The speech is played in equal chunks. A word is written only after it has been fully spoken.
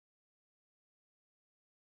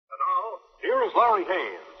here is Larry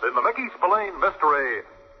Haynes in the Mickey Spillane mystery,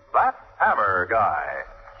 That Hammer Guy.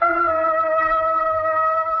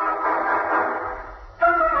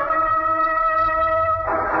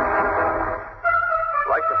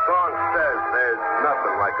 Like the song says, there's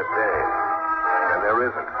nothing like a dame. And there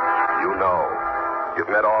isn't. You know.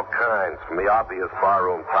 You've met all kinds, from the obvious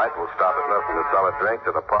barroom type who'll stop at nothing to sell a drink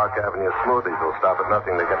to the Park Avenue smoothies who'll stop at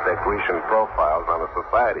nothing to get their Grecian profiles on a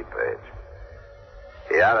society page.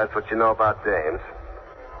 Yeah, that's what you know about dames.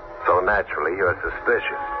 So naturally, you're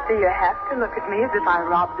suspicious. Do you have to look at me as if I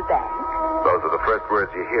robbed a bank? Those are the first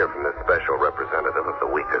words you hear from this special representative of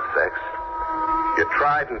the weaker sex. Your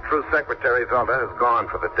tried and true secretary, Zelda, has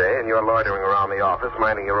gone for the day, and you're loitering around the office,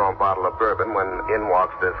 minding your own bottle of bourbon, when in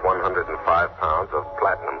walks this 105 pounds of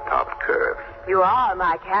platinum-topped curve. You are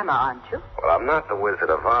Mike Hammer, aren't you? Well, I'm not the Wizard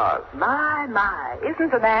of Oz. My.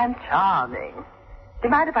 Isn't the man charming? Do you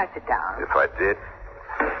mind if I sit down? If I did?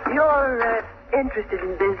 You're interested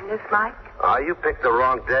in business, Mike? You picked the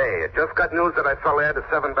wrong day. I just got news that I fell heir to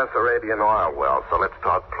 7 Bessarabian oil wells, so let's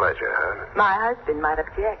talk pleasure, huh? My husband might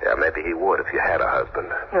object. Yeah, maybe he would if you had a husband.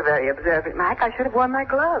 You're very observant, Mike. I should have worn my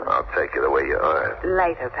gloves. I'll take you the way you are.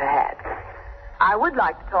 Later, perhaps. I would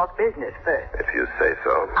like to talk business first. If you say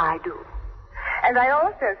so. I do. And I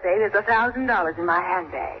also say there's $1,000 in my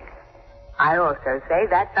handbag. I also say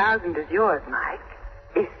that 1,000 is yours, Mike,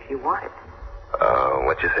 if you want it.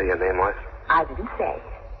 What'd you say your name was? I didn't say.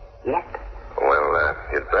 Yet. Well,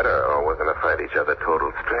 you'd better, or we're going to find each other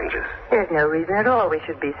total strangers. There's no reason at all we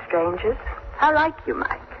should be strangers. I like you,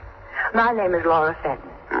 Mike. My name is Laura Fenton.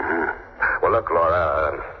 Mm-hmm. Well, look,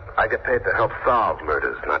 Laura, I get paid to help solve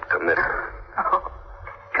murders, not commit them. Oh,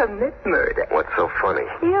 commit murder? What's so funny?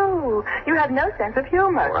 You have no sense of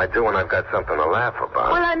humor. Well, I do when I've got something to laugh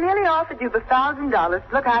about. Well, I merely offered you the $1,000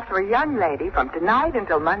 to look after a young lady from tonight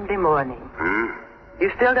until Monday morning.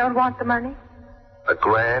 You still don't want the money?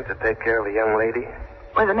 $1,000 to take care of a young lady?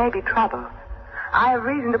 Well, there may be trouble. I have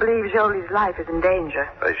reason to believe Jolie's life is in danger.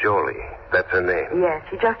 Jolie? That's her name? Yes,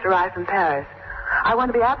 she just arrived from Paris. I want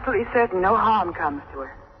to be absolutely certain no harm comes to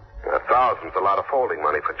her. 1,000's a lot of folding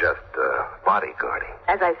money for just bodyguarding.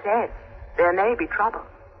 As I said, there may be trouble.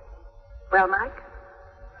 Well, Mike?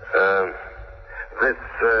 This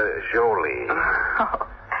Jolie. Oh,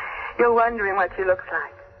 you're wondering what she looks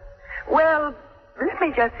like. Well, let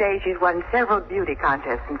me just say she's won several beauty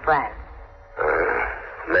contests in France.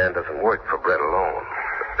 Man doesn't work for bread alone.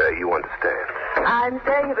 You understand. I'm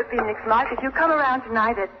staying at the Phoenix, Mike. If you come around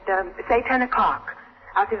tonight at, say, 10 o'clock,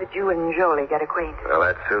 I'll see that you and Jolie get acquainted. Well,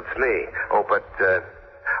 that suits me. Oh, but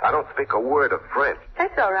I don't speak a word of French.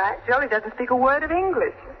 That's all right. Jolie doesn't speak a word of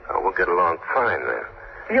English. Oh, we'll get along fine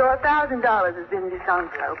then. Your $1,000 is in this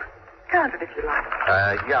envelope. Count it if you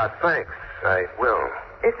like. Yeah, thanks. I will.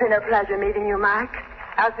 It's been a pleasure meeting you, Mike.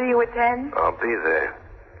 I'll see you at 10. I'll be there.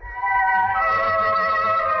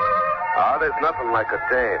 There's nothing like a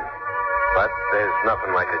dame. But there's nothing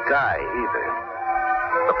like a guy, either.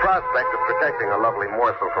 The prospect of protecting a lovely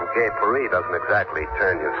morsel from gay Paris doesn't exactly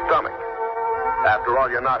turn your stomach. After all,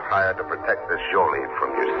 you're not hired to protect this Jolie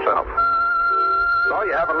from yourself. So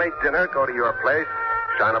you have a late dinner, go to your place,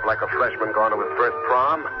 shine up like a freshman going to his first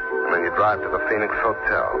prom, and then you drive to the Phoenix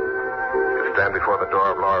Hotel. You stand before the door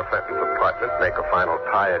of Laura Fenton's apartment, make a final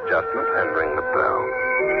tie adjustment, and ring the bell.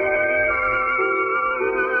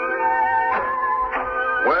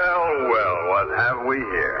 Well, what have we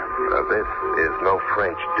here? This is no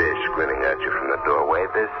French dish grinning at you from the doorway.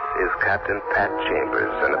 This is Captain Pat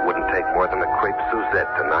Chambers, and it wouldn't take more than a crepe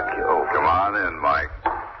Suzette to knock you over. Come on in, Mike.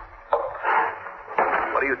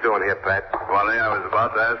 What are you doing here, Pat? Funny, I was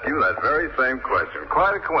about to ask you that very same question.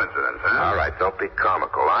 Quite a coincidence, huh? All right, don't be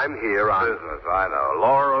comical. I'm here on... Business, I know.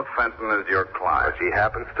 Laura Fenton is your client. She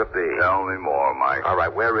happens to be. Tell me more, Mike. All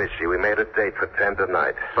right, where is she? We made a date for 10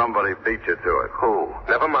 tonight. Somebody beat you to it. Who?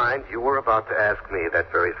 Never mind. You were about to ask me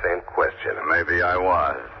that very same question. Maybe I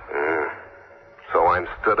was. So I'm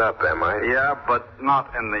stood up, am I? Yeah, but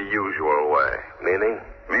not in the usual way. Meaning?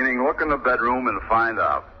 Meaning look in the bedroom and find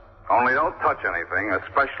out. Only don't touch anything,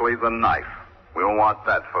 especially the knife. We'll want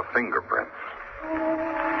that for fingerprints.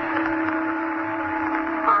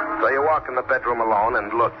 So you walk in the bedroom alone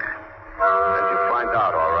and look. And you find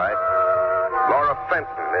out, all right. Laura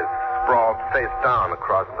Fenton is sprawled face down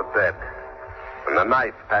across the bed. And the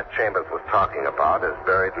knife Pat Chambers was talking about is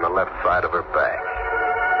buried in the left side of her back.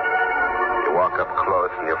 You walk up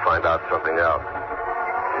close and you find out something else.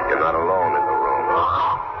 You're not alone in the room.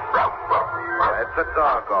 It's a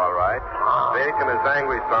dog, all right. Big and as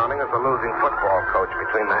angry sounding as a losing football coach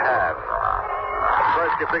between the halves. At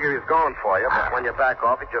first you figure he's going for you, but when you back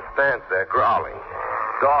off, he just stands there growling.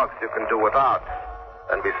 Dogs you can do without.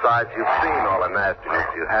 And besides, you've seen all the nastiness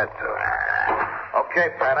you had to.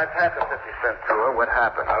 Okay, Pat, I've had the 50-cent tour. What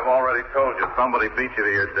happened? I've already told you. Somebody beat you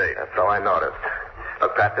to your date. That's all I noticed.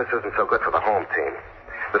 Look, Pat, this isn't so good for the home team.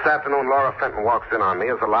 This afternoon, Laura Fenton walks in on me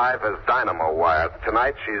as alive as dynamo wire.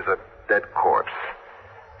 Tonight, she's a dead corpse.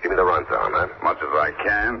 Give me the rundown, man. Much as I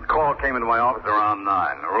can. Call came into my office around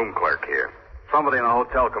 9. A room clerk here. Somebody in the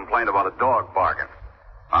hotel complained about a dog barking.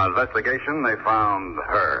 On investigation, they found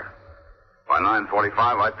her. By 9:45,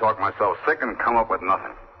 I talked myself sick and come up with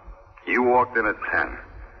nothing. You walked in at 10.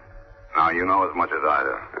 Now you know as much as I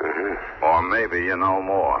do. Mm-hmm. Or maybe you know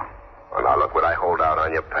more. Well, now look what I hold out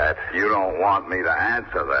on you, Pat. You don't want me to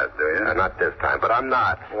answer that, do you? Not this time, but I'm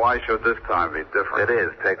not. Why should this time be different? It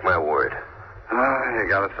is, take my word. You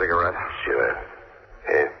got a cigarette? Sure.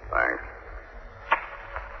 Here. Thanks.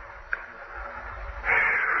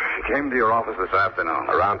 She came to your office this afternoon.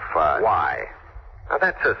 Around 5. Why? Now,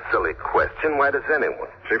 that's a silly question. Why does anyone?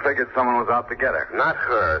 She figured someone was out to get her. Not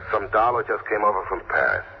her. Some doll who just came over from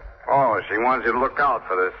Paris. Oh, she wants you to look out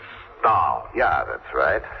for this doll. Yeah, that's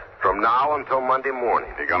right. From now until Monday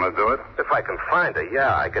morning. You gonna do it? If I can find her,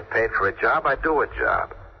 yeah. I get paid for a job, I do a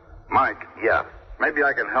job. Mike. Yeah. Maybe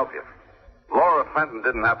I can help you. Laura Fenton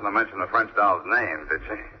didn't happen to mention the French doll's name, did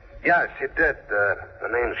she? Yeah, she did. The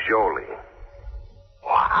name's Jolie.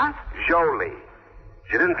 What? Jolie.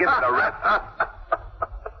 She didn't give me the rest.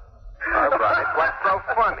 All right. What's so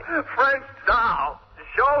funny? French doll.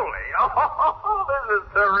 Jolie. Oh, this is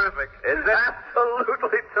terrific. Is it?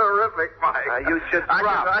 Absolutely terrific, Mike. You should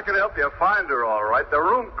drop. I can help you find her, all right. The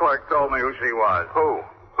room clerk told me who she was. Who?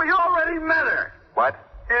 Well, you already met her. What?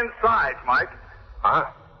 Inside, Mike. Huh?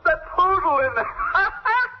 The poodle in the...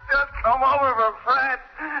 just come over from France,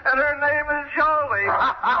 and her name is Jolie.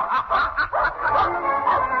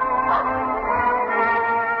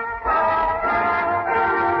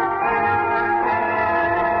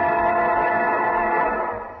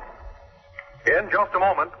 In just a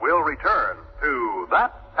moment, we'll return to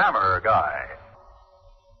That Hammer Guy.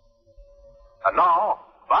 And now,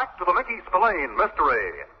 back to the Mickey Spillane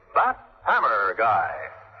mystery, That Hammer Guy.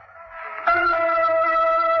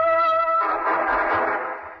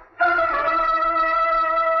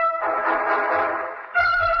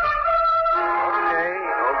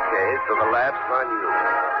 Okay, so the laugh's on you.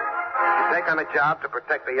 You take on a job to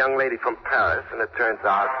protect a young lady from Paris, and it turns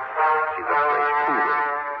out she's a French poodle.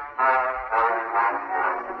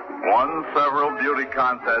 Won several beauty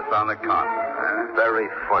contests on the continent. Very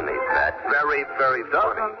funny, Pat. Very, very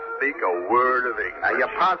funny. Doesn't speak a word of English.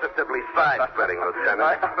 You're positively side-splitting, Lieutenant.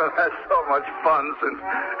 I haven't had so much fun since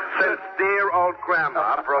dear old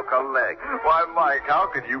Grandma broke her leg. Why, Mike, how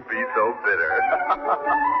could you be so bitter?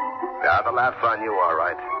 Yeah, the laugh's on you, all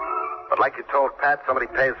right. But like you told Pat, somebody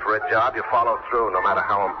pays for a job, you follow through, no matter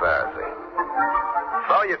how embarrassing.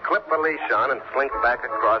 So you clip a leash on and slink back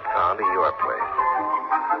across town to your place.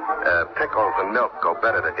 Pickles and milk go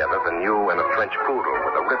better together than you and a French poodle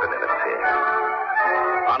with a ribbon in its ear.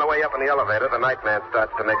 On the way up in the elevator, the night man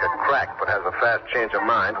starts to make a crack, but has a fast change of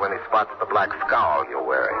mind when he spots the black scowl you're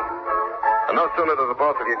wearing. And no sooner do the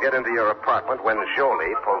both of you get into your apartment when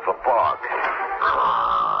Jolie pulls a bog.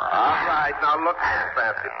 All right, now look here,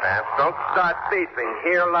 Fancy Pants. Don't start beefing.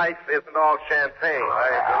 Here, life isn't all champagne. I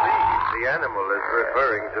believe the animal is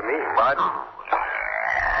referring to me. What?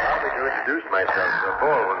 Allow me to introduce myself.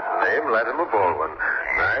 Baldwin's the name. Let him a Baldwin.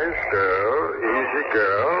 Nice girl, easy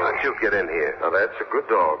girl. How'd you get in here? Now, that's a good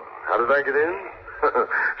dog. How did I get in?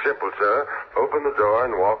 Simple, sir. Opened the door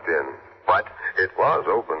and walked in. What? It was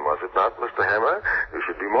open, was it not, Mr. Hammer? You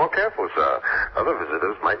should be more careful, sir. Other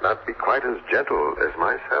visitors might not be quite as gentle as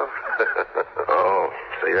myself. Oh,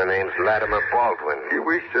 so your name's Latimer Baldwin. You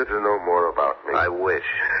wish, sir, to know more about me? I wish.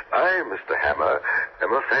 I, Mr. Hammer,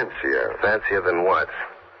 am a fancier. Fancier than what?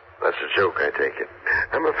 That's a joke, I take it.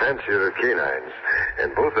 I'm a fancier of canines,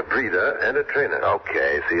 and both a breeder and a trainer.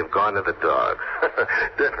 Okay, so you've gone to the dog.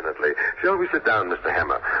 Definitely. Shall we sit down, Mr.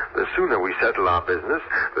 Hammer? The sooner we settle our business,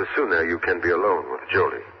 the sooner you can be alone with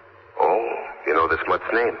Jolie. Oh, you know this mutt's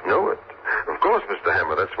name? Know it? Of course, Mr.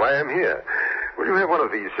 Hammer. That's why I'm here. Will you have one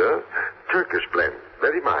of these, sir? Turkish blend.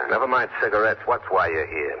 Very mild. Never mind cigarettes. What's why you're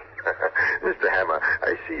here? Mr. Hammer,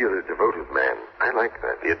 I see you're a devoted man. I like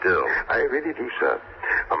that. You do? I really do, sir.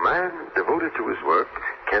 A man devoted to his work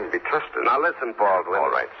can be trusted. Now listen, Baldwin.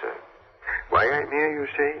 All right, sir. Why I'm here, you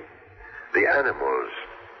say? The animals.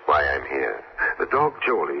 Why I'm here. The dog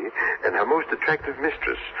Jolie and her most attractive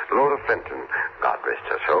mistress, Laura Fenton. God rest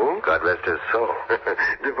her soul. God rest his soul.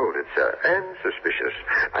 Devoted, sir, and suspicious.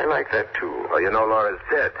 I like that, too. Oh, you know Laura's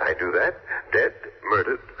dead. I do that. Dead,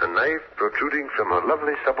 murdered, a knife protruding from her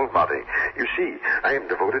lovely supple body. You see, I am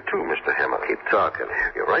devoted to Mr. Hammer. Keep talking.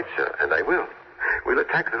 You're right, sir, and I will. We'll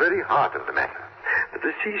attack the very heart of the matter. The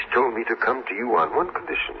deceased told me to come to you on one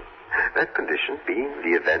condition. That condition being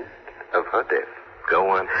the event of her death. Go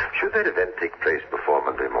on. Should that event take place before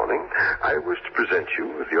Monday morning, I was to present you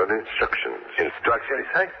with your instructions. Instructions?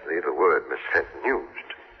 Precisely the word Miss Fenton used.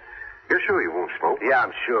 You're sure you won't smoke? Yeah,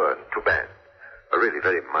 I'm sure. Too bad. A really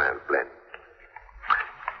very mild blend.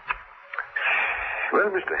 Well,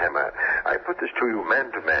 Mr. Hammer, I put this to you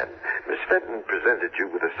man to man. Miss Fenton presented you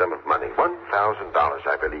with a sum of money, $1,000,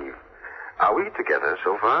 I believe. Are we together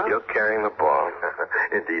so far? You're carrying the ball.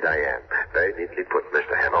 Indeed, I am. Very neatly put,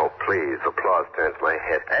 Mr. Hammer. Oh, please. Applause turns my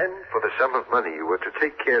head. And for the sum of money, you were to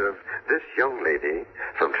take care of this young lady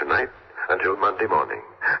from tonight until Monday morning.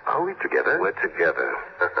 Are we together? We're together.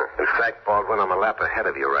 In fact, Baldwin, I'm a lap ahead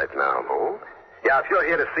of you right now. Oh? Yeah, if you're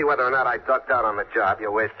here to see whether or not I ducked out on the job, you're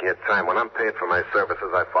wasting your time. When I'm paid for my services,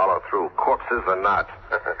 I follow through, corpses or not.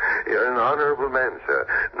 You're an honorable man, sir.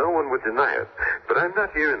 No one would deny it. But I'm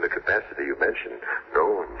not here in the capacity you mentioned.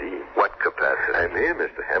 No, indeed. What capacity? I'm here,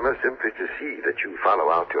 Mr. Hammer, simply to see that you follow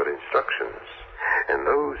out your instructions. And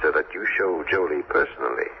those are that you show Jolie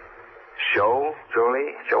personally. Show,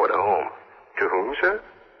 Jolie? Show it to whom? To whom, sir?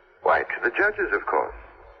 Why, to the judges, of course.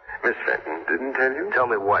 Miss Fenton didn't tell you? Tell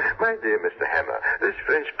me what? My dear Mr. Hammer, this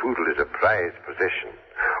French poodle is a prized possession.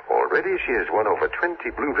 Already she has won over 20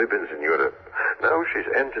 blue ribbons in Europe. Now she's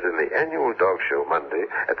entered in the annual dog show Monday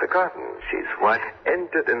at the Gardens. She's what?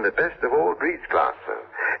 Entered in the best of all breeds class, sir.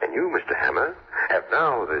 And you, Mr. Hammer, have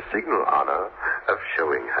now the signal honor of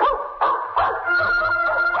showing her.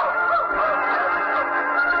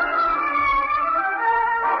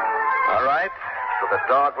 All right. So the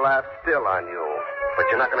dog laughs still on you. But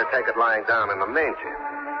you're not going to take it lying down in the manger.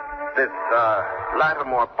 This,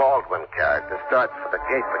 Lattimore Baldwin character starts for the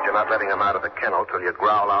gate, but you're not letting him out of the kennel till you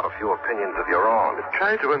growl out a few opinions of your own.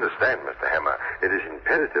 Try to understand, Mr. Hammer. It is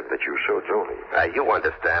imperative that you show Jolie. You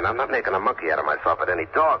understand. I'm not making a monkey out of myself at any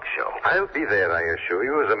dog show. I'll be there, I assure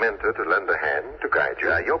you, as a mentor to lend a hand, to guide you.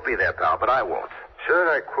 You'll be there, pal, but I won't. Sir,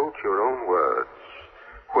 I quote your own words.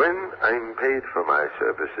 When I'm paid for my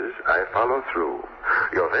services, I follow through.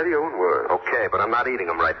 Your very own words. Okay, but I'm not eating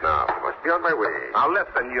them right now. I must be on my way. Now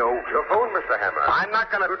listen, you. Your phone, Mr. Hammer. I'm not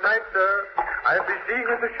going to... Good night, sir. I'll be seeing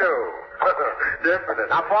you at the show. Definitely.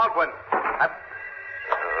 Now, Baldwin.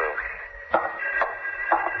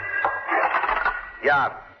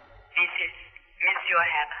 Yeah. This is Monsieur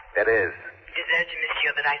Hammer. It is. It is urgent,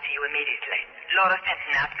 monsieur, that I see you immediately. Laura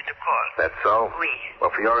Fenton asked me to call. That's so? Oui.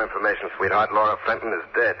 Well, for your information, sweetheart, Laura Fenton is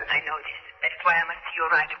dead. I know this. That is why I must see you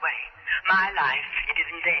right away. My life, it is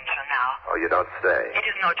in danger now. Oh, you don't say. It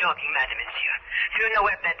is no joking matter, monsieur. Do you know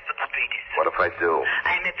where Bedford Street is? What if I do?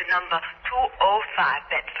 I am at the number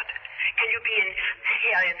 205 Bedford. Can you be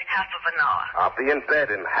here in half of an hour? I'll be in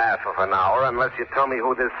bed in half of an hour unless you tell me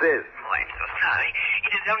who this is. Oh, I'm so sorry.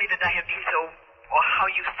 It is only that I have been so, or how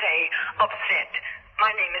you say, upset.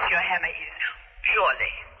 My name, Monsieur Hammer, is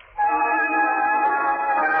Jolie.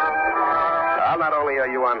 Well, not only are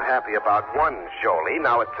you unhappy about one Jolie,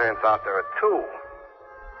 now it turns out there are two.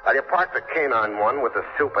 Now, you park the canine one with the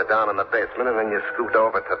super down in the basement, and then you scoot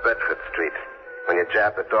over to Bedford Street. When you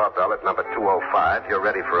jab the doorbell at number 205, you're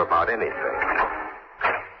ready for about anything.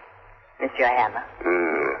 Monsieur Hammer.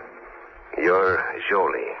 You're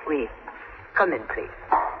Jolie. Oui. Come in, please.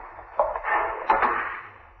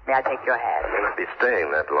 May I take your hand? You'll not be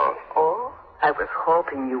staying that long. Oh, I was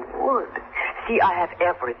hoping you would. See, I have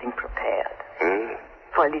everything prepared.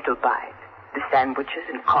 For a little bite. The sandwiches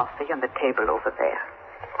and coffee on the table over there.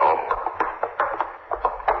 Oh.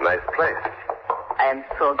 Nice place. I am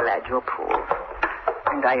so glad you approve.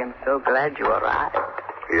 And I am so glad you arrived.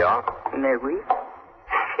 Yeah? May we?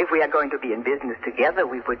 If we are going to be in business together,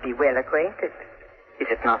 we would be well acquainted. Is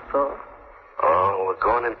it not so? Oh, we're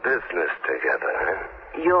going in business together, huh?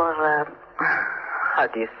 You're, how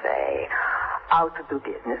do you say, out to do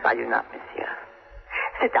business, are you not, monsieur?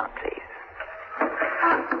 Sit down, please.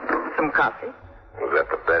 Some coffee? Is that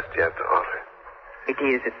the best you have to offer? It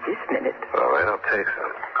is at this minute. All right, I'll take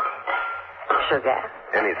some. Sugar?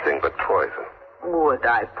 Anything but poison. Would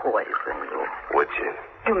I poison you? Would you?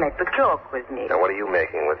 You make the joke with me. Now, what are you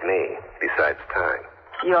making with me, besides time?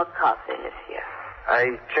 Your coffee, monsieur.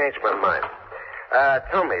 I changed my mind.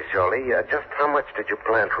 Tell me, Jolie, just how much did you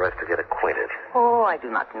plan for us to get acquainted? Oh, I do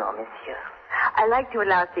not know, monsieur. I like to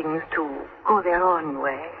allow things to go their own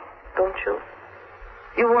way, don't you?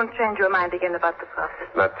 You won't change your mind again about the coffee?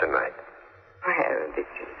 Not tonight. Well, this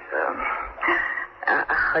is,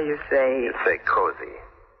 how you say... You'd say cozy.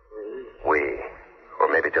 We.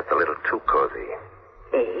 Or maybe just a little too cozy.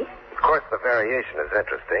 Eh? Of course, the variation is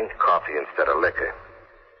interesting. Coffee instead of liquor.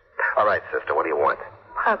 All right, sister, what do you want?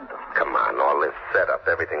 Pardon. Come on, all this setup,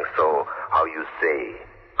 everything's so, how you say,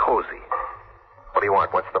 cozy. What do you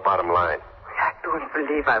want? What's the bottom line? I don't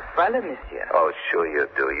believe I follow, monsieur. Oh, sure you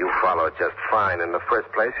do. You follow just fine. In the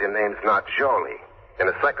first place, your name's not Jolie. In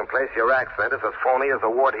the second place, your accent is as phony as a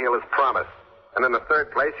ward healer's promise. And in the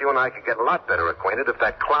third place, you and I could get a lot better acquainted if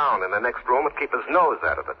that clown in the next room would keep his nose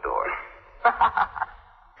out of the door.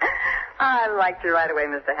 I liked you right away,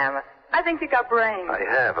 Mr. Hammer. I think you got brains. I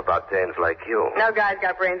have about dames like you. No guy's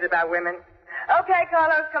got brains about women. Okay,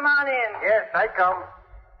 Carlos, come on in. Yes, I come.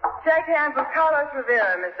 Shake hands with Carlos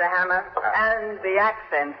Rivera, Mr. Hammer. And the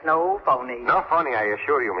accent's no phony. No phony, I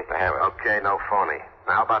assure you, Mr. Hammer. Okay, no phony.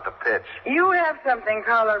 Now, how about the pitch? You have something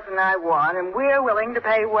Carlos and I want, and we're willing to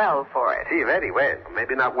pay well for it. Gee, very well.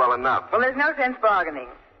 Maybe not well enough. Well, there's no sense bargaining.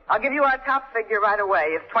 I'll give you our top figure right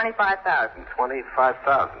away. It's $25,000.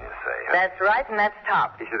 $25,000, you say, huh? That's right, and that's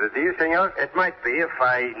top. Is it a deal, senor? It might be if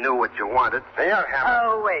I knew what you wanted. Senor Hammer.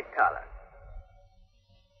 Oh, wait, Carlos.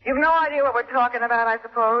 You've no idea what we're talking about, I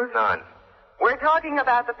suppose? None. We're talking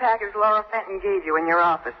about the package Laura Fenton gave you in your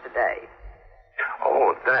office today.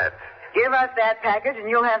 Oh, that. Give us that package, and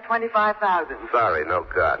you'll have $25,000. Sorry, no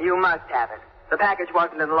God. You must have it. The package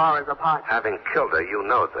wasn't in Laura's apartment. Having killed her, you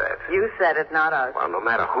know that. You said it, not us. Well, no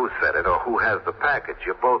matter who said it or who has the package,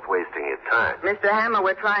 you're both wasting your time. Mr. Hammer,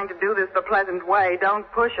 we're trying to do this the pleasant way. Don't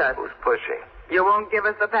push us. Who's pushing? You won't give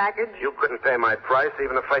us the package? You couldn't pay my price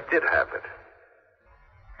even if I did have it.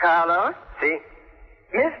 Carlos? See?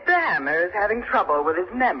 Mr. Hammer is having trouble with his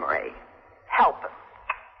memory. Help him.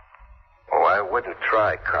 Oh, I wouldn't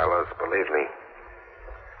try, Carlos, believe me.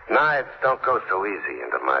 Knives don't go so easy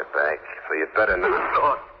into my bag, so you'd better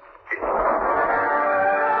not.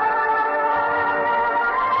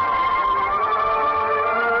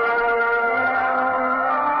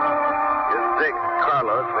 You zigged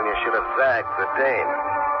Carlos when you should have zagged the dame.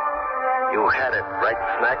 You had it right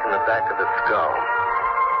smack in the back of the skull.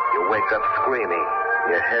 You wake up screaming.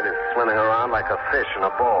 Your head is swimming around like a fish in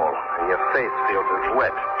a bowl, and your face feels as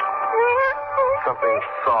wet. Something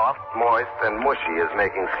soft, moist, and mushy is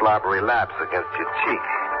making slobbery laps against your cheek.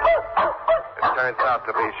 It turns out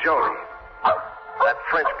to be Jolie. That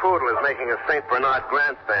French poodle is making a St. Bernard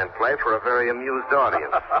grandstand play for a very amused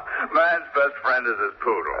audience. Man's best friend is his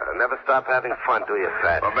poodle. Never stop having fun, do you,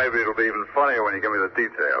 Fat? Well, maybe it'll be even funnier when you give me the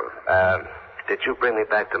details. Did you bring me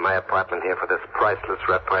back to my apartment here for this priceless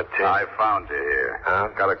repartee? I found you here. Huh?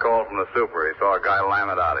 Got a call from the super. He saw a guy lam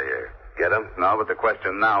it out of here. Get him? No, but the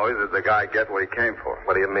question now is, did the guy get what he came for?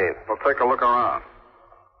 What do you mean? Well, take a look around.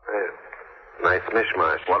 Nice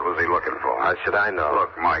mishmash. What was he looking for? How should I know?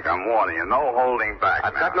 Look, Mike, I'm warning you. No holding back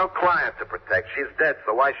I've now. got no client to protect. She's dead,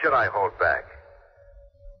 so why should I hold back?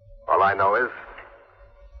 All I know is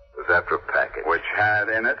it was after a package. Which had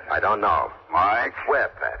in it? I don't know. Mike? I swear,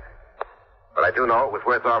 Pat. But I do know it was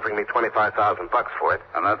worth offering me $25,000 for it.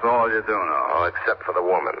 And that's all you do know. Oh, except for the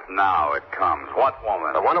woman. Now it comes. What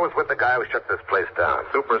woman? The one who was with the guy who shut this place down.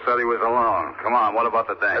 Super said he was alone. Come on, what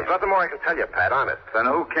about the dame? There's nothing more I can tell you, Pat, honest. Then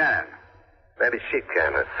who can? Maybe she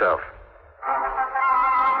can herself.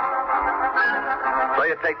 So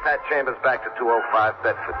you take Pat Chambers back to 205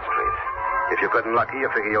 Bedford Street. If you're good and lucky,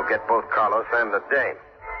 you figure you'll get both Carlos and the dame.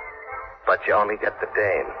 But you only get the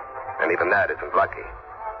dame. And even that isn't lucky.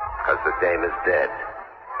 Because the dame is dead.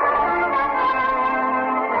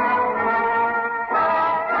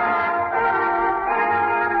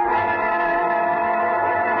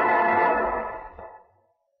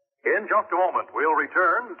 In just a moment, we'll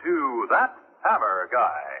return to That Hammer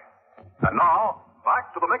Guy. And now,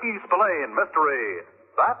 back to the Mickey Spillane mystery,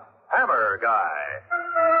 That Hammer Guy.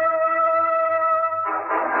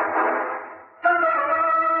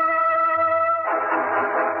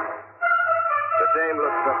 The dame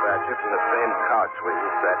looks up at you from the same couch where you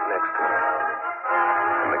sat next to her.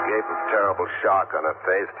 And the gape of terrible shock on her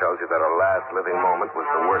face tells you that her last living moment was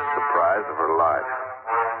the worst surprise of her life.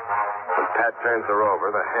 When Pat turns her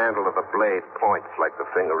over, the handle of the blade points like the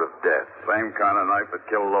finger of death. Same kind of knife that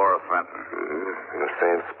killed Laura Fenton. In the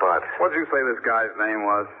same spot. What'd you say this guy's name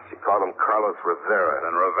was? She called him Carlos Rivera.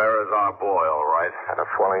 Then Rivera's our boy, all right. Had a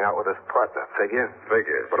falling out with his partner. Figure?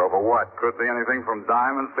 Figures. But over what? Could be anything from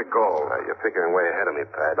diamonds to gold. You're figuring way ahead of me,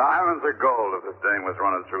 Pat. Diamonds or gold if this dame was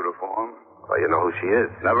running true to form. Well, you know who she is.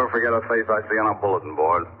 Never forget a face I see on a bulletin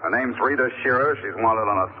board. Her name's Rita Shearer. She's wanted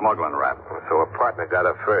on a smuggling rap. So her partner got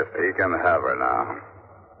her first. He can have her now.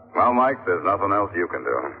 Well, Mike, there's nothing else you can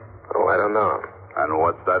do. Oh, I don't know. And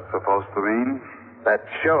what's that supposed to mean? That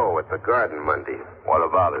show at the Garden Monday. What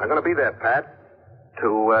about it? I'm going to be there, Pat,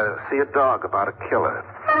 to see a dog about a killer.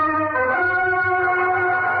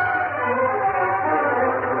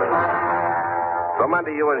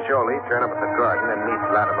 Monday, you and Jolie turn up at the garden and meet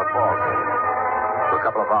Latimer Baldwin. For a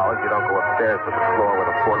couple of hours, you don't go upstairs to the floor where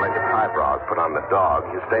the four-legged highbrows put on the dog.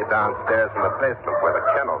 You stay downstairs in the basement where the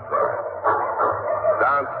kennels are.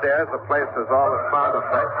 Downstairs, the place has all the sound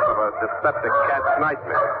effects of a dyspeptic cat's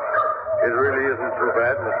nightmare. It really isn't too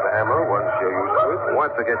bad, Mr. Hammer, once you're used to it.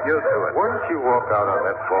 Once I get used to it. Once you walk out on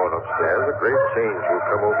that phone upstairs, a great change will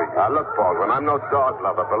come over you. Now, look, Baldwin, I'm no dog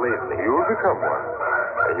lover, believe me. You'll become one.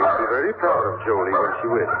 And you'll be very proud of Jolie when she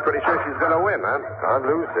wins. Pretty sure she's going to win, huh? Can't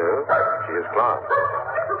lose her. She is Clark.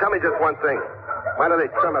 Tell me just one thing. Why do they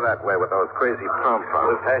trim her that way with those crazy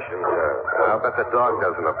pom-poms? The fashion, sir. I'll bet the dog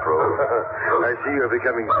doesn't approve. I see you're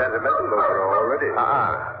becoming sentimental over her already.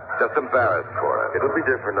 Just embarrassed for her. It'll be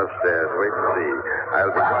different upstairs. Wait and see.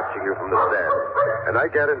 I'll be watching you from the stands. And I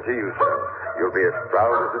guarantee you, sir, you'll be as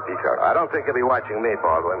proud as a peacock. I don't think you'll be watching me,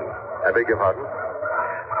 Baldwin. I beg your pardon?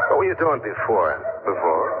 What were you doing before?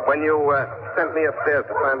 When you sent me upstairs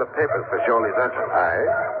to find the papers for Jolie's entrance.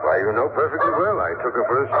 Why, you know perfectly well. I took her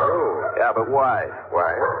for a stroll. Yeah, but why?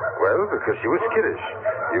 Why? Well, because she was skittish.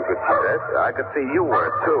 You could see that. I could see you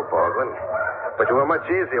were, too, Baldwin. But you were much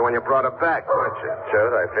easier when you brought her back, weren't you?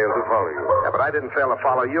 Sir, I failed to follow you. Yeah, but I didn't fail to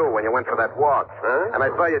follow you when you went for that walk. Huh? And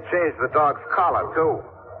I saw you change the dog's collar, too.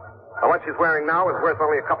 And what she's wearing now is worth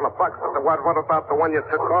only a couple of bucks. But what about the one you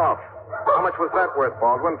took off? How much was that worth,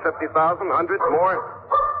 Baldwin? 50,000? Hundreds? More?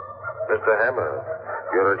 Mr. Hammer,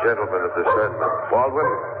 you're a gentleman of discernment.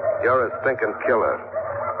 Baldwin, you're a stinking killer.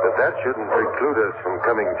 But that shouldn't preclude us from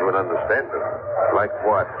coming to an understanding. Like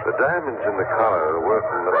what? The diamonds in the collar are worth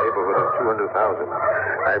in the neighborhood of $200,000.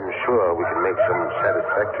 I'm sure we can make some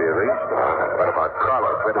satisfactory arrangement. What about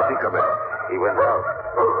Carlos? Where does he come in? He went out.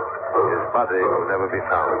 His body will never be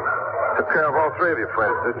found. Took care of all three of your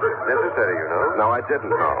friends, didn't you? Necessary, you know. No, I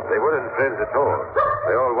didn't know. They weren't friends at all.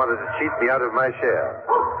 They all wanted to cheat me out of my share.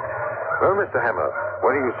 Well, Mr. Hammer,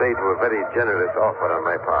 what do you say to a very generous offer on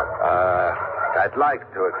my part? I'd like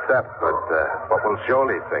to accept, but what will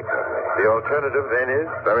Jolie think of me? The alternative, then, is?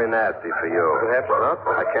 Very nasty for you. Perhaps not.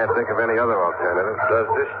 I can't think of any other alternative. Does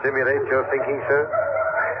this stimulate your thinking, sir?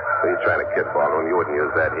 What are you trying to kid, Baldwin? You wouldn't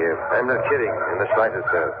use that here. I'm not kidding, in the slightest,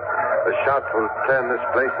 sir. The shot will turn this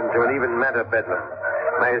place into an even madder bedlam.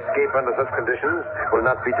 My escape under such conditions will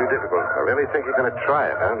not be too difficult. I really think you're going to try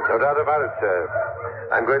it, huh? No doubt about it, sir.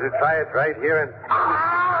 I'm going to try it right here and...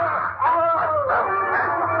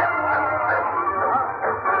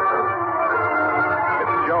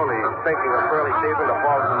 It's Jolie sinking a burly teeth into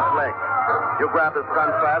Baldwin's leg. You grab his gun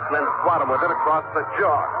fast and then swat him with it across the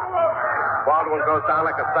jaw. Baldwin goes down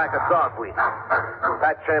like a sack of dogweed.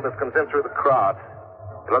 Pat Chambers comes in through the crowd.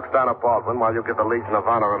 He looks down at Baldwin while you give the Legion of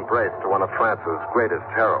Honor embrace to one of France's greatest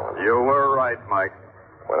heroines. You were right, Mike.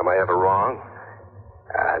 When am I ever wrong?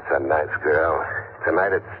 It's a nice girl.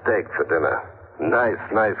 Tonight it's steak for dinner. Nice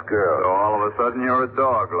girl. So all of a sudden you're a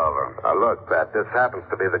dog lover. Now, look, Pat, this happens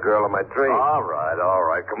to be the girl of my dreams. All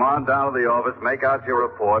right. Come on down to the office, make out your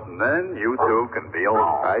report, and then you two can be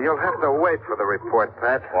alone. You'll have to wait for the report,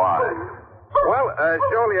 Pat. Why? Well,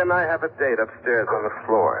 Jolie and I have a date upstairs on the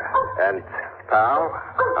floor. And, pal,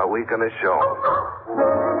 are we going to show 'em?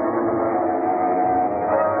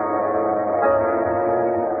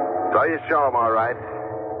 So you show 'em, all right.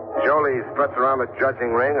 Jolie struts around the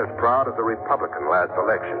judging ring as proud as a Republican last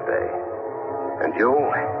election day. And you?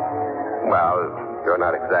 Well, you're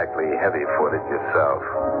not exactly heavy-footed yourself.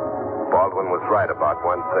 Baldwin was right about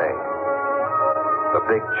one thing. The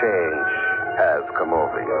big change has come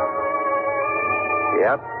over you.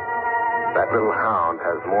 Yep. That little hound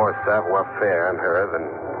has more savoir-faire in her than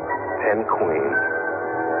 10 queens.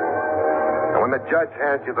 And when the judge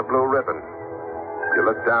hands you the blue ribbon, you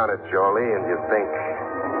look down at Jolie and you think,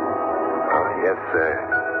 oh, yes, sir.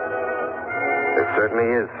 There certainly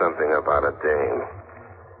is something about a dame.